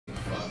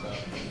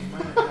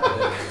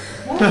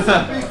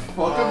big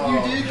fuck up you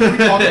did? Can we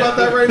talk about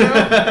that right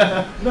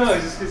now? No,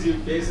 it's just because you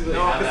basically.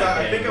 No, because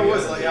I think I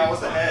was like, yeah, I was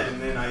the head,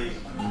 and then I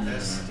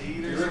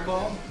SD'd or You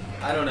recall?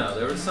 I don't know.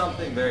 There was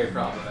something very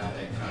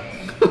problematic.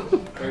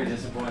 Very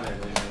disappointed in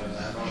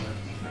that moment.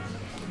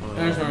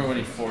 I just remember when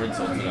he forward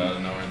tilted out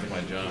of nowhere and took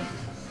my jump.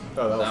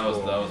 Oh, that was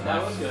cool. That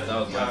was good. That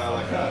was my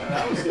fault.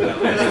 That was good.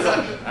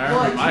 I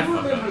remember my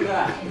fuck up.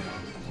 That.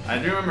 I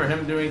do remember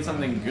him doing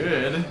something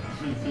good. I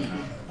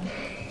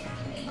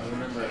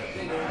remember.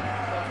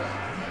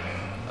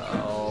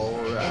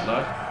 Alright.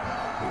 Luck.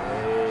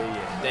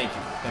 Yeah. Thank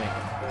you.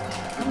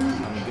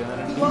 I'm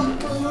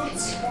gonna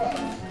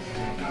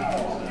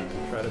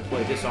try to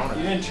play Dishonored.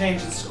 You didn't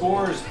change the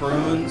scores,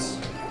 Bruins.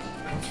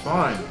 It's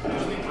fine.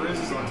 Usually Bruins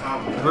is on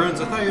top of it.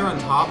 Bruins, I thought you were on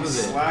top of it.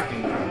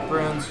 Slacking.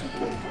 Bruins,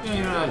 you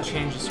don't know how to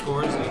change the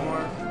scores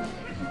anymore.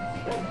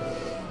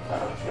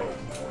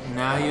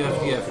 Now you have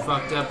to get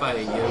fucked up by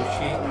a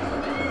Yoshi.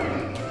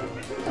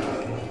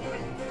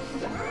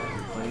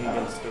 Playing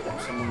against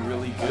someone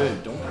really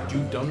good. Don't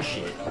do dumb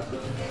shit.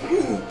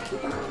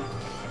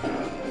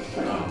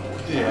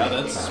 Yeah,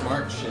 that's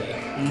smart shit.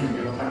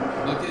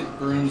 Look at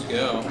Brooms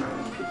go.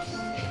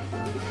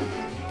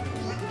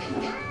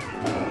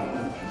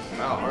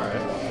 Oh,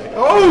 alright.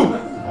 Oh!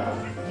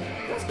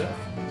 Good stuff.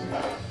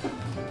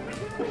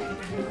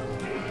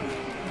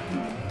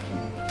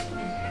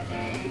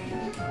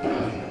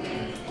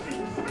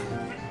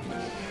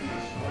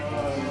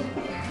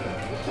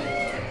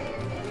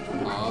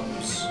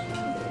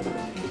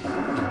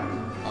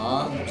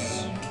 Obs.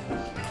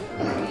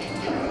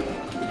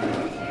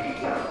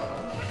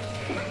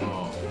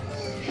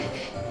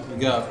 We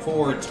got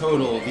 4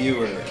 total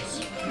viewers.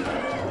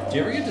 Do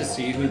you ever get to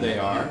see who they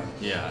are?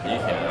 Yeah, you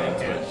can on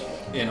Twitch.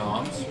 In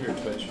OBS or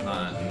Twitch?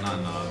 Not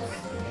obs.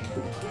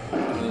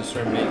 I'm gonna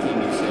start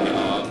making you say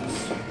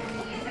OBS.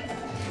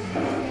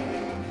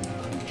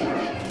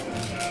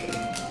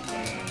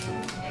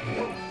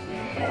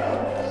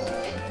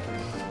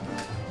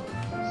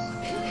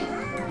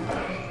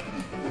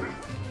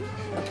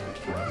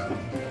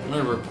 I'm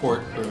gonna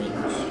report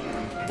Bruins.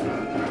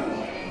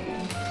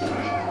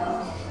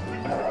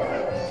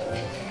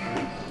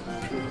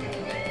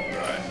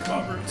 Alright, come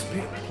on, Bruce.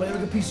 Play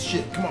like a piece of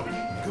shit. Come on.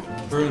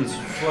 Bruins,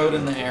 float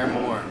in the air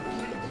more.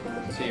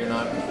 So you're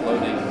not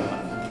floating enough.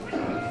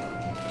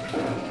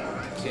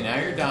 See, now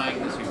you're dying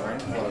because you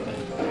weren't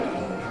floating.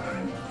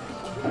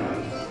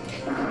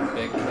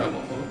 Big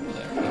trouble. Ooh,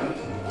 there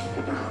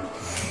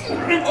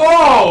we go.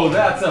 Oh,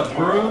 that's a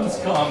Bruins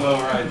combo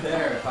right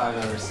there, if I've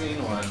ever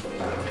seen one.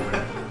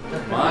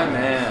 My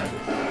man.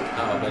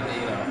 Oh, but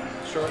you know,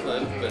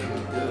 short-lived, but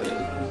good.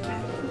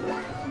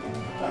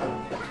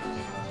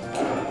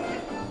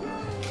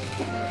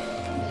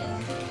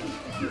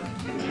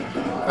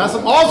 That's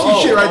some awesome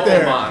shit right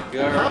there. Oh my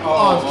god.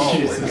 Oh,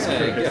 Jesus hey,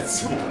 Christ. get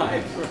some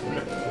hype.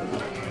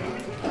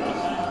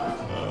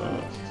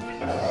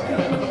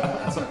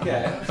 That's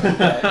okay.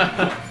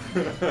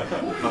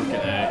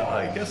 Okay. I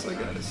guess I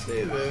gotta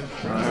stay there.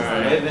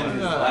 He's living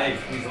his life.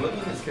 He's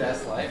living his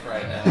best life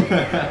right now.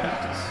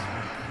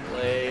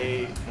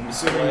 Play. I'm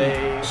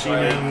assuming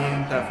She-Man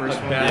won that first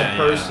one. Bad Yeah,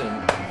 person.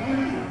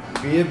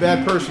 Be a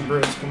bad person,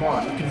 Bruce. Come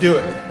on. You can do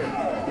it.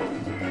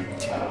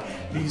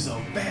 He's a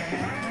bad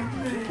man.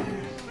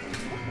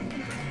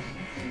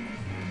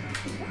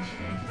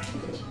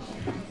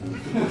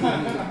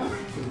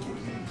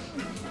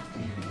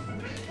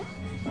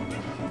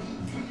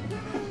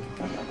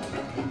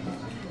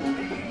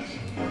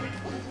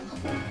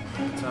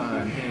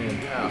 Time him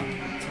out.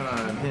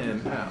 Time him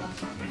out.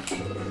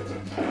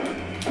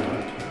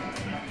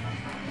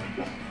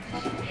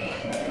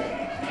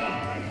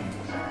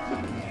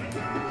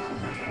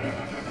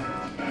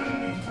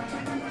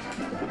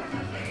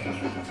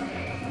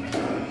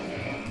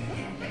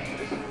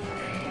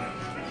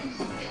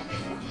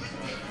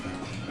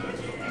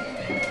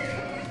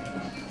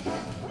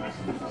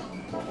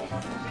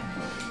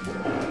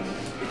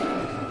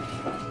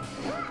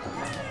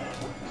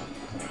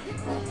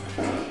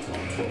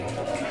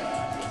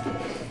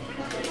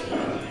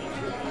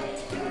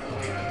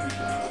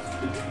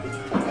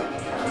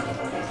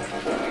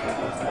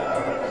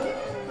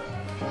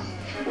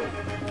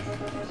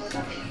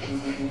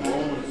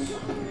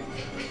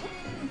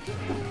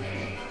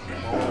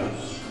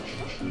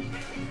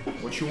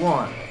 What you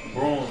want?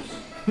 Bronze.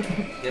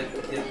 Get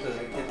the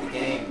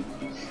game.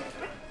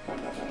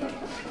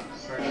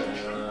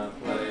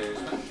 Play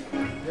Smash.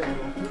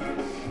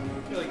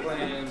 Feel like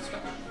playing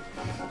Smash.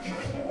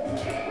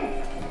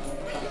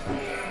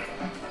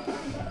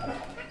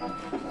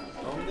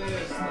 ¿Dónde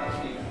está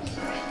mi?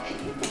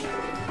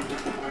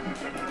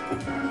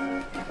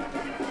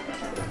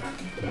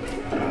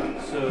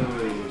 So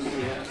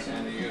yeah,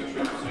 San Diego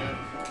trip soon.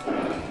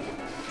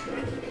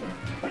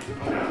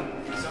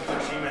 something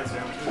She-Man's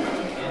down too.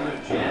 End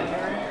of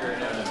January or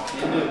no,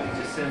 end of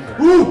December.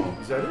 Woo!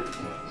 Is that it?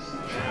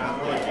 Yeah,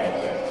 we're like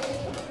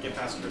get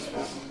past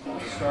Christmas.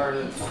 Start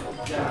of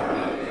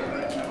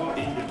January. How about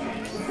end of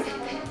January?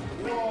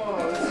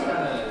 Whoa, this is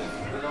kind of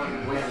we're going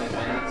way in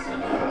advance.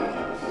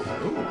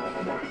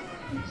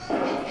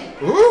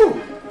 Ooh!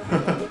 Ooh!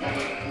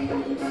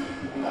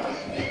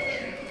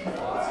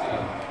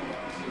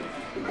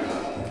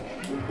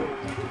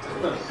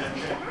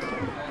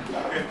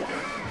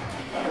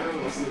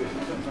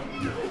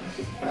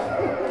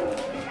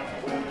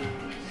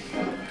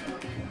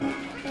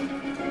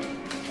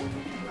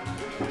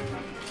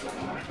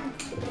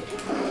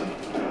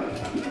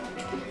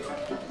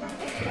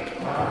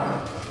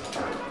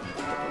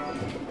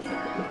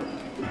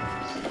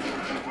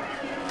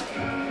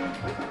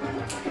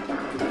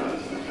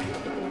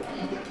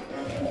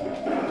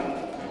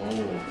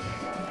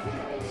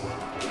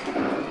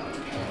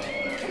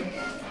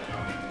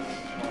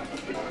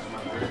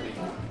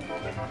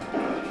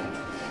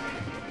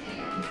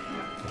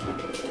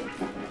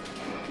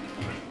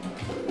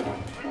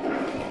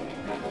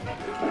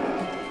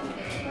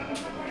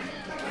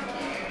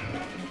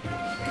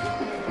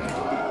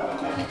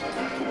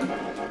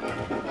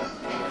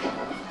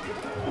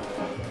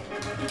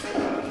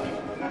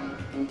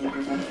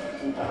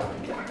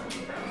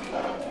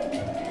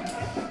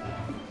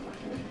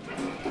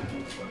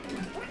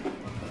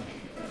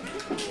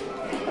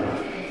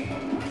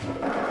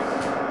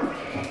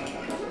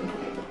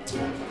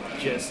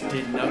 Just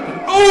did nothing.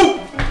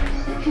 Oh!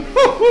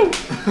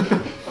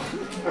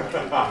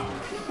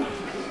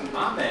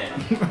 My man.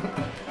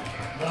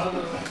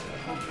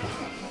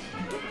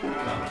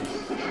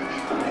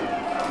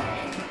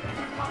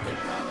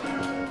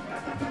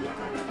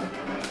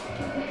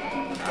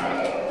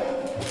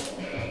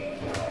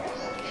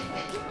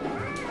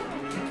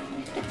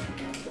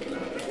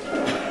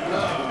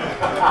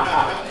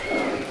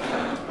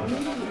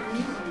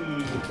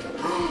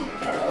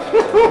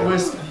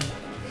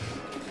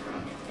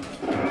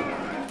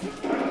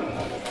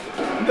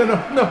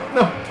 No.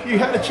 You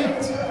had a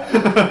chance.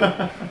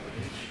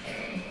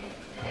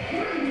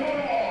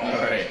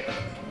 Alright.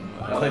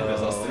 I like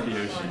this. I'll stick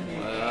Yoshi.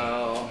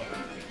 Well,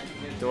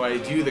 do I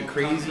do the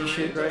crazy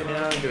shit right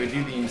now? Do I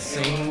do the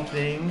insane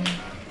thing?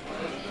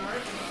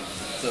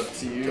 It's up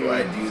to you. Do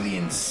I do the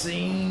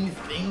insane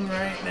thing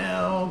right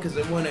now? Because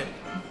I want to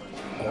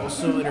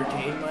also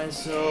entertain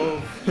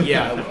myself.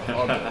 Yeah, I will.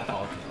 I'll do it.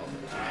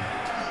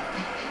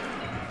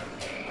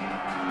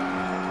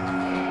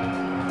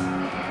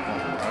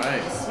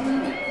 Alright.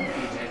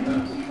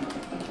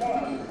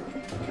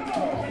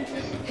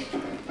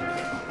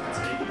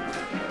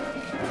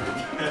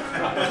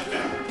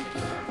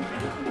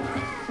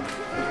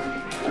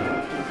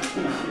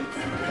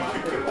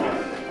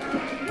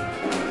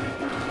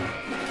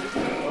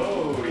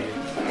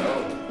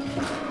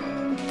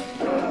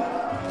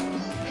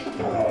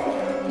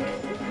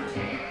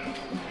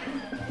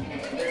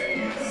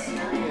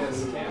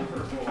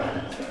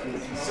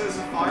 This is a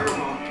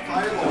fireball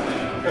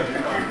man.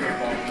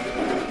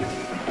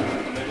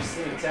 They're just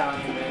an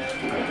Italian man.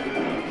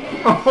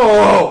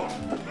 Oh!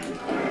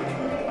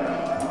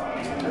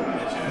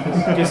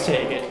 Just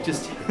take it.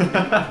 Just take it.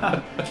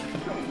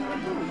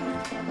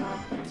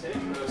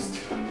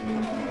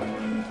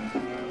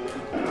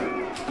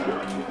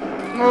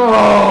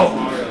 Oh!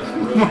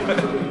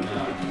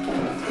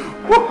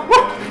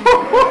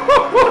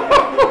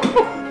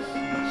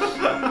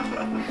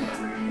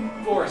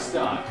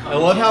 I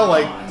love how,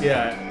 like,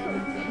 yeah,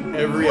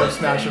 every up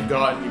smash I've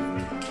gotten, you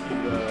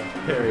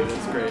parry.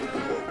 That's great.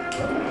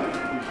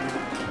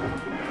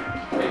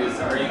 Hey,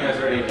 are you guys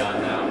already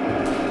done now?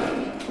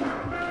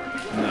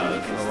 No,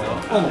 this is still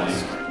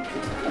Almost.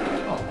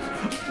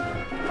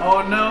 Oh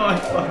no, I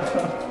fucked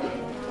up.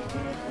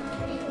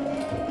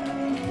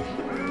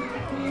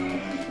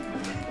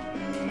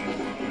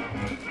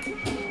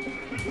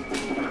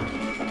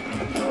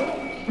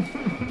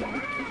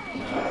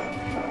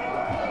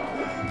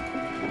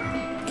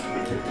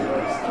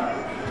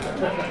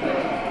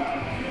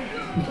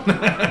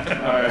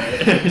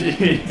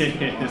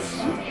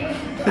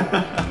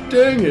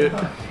 Dang it.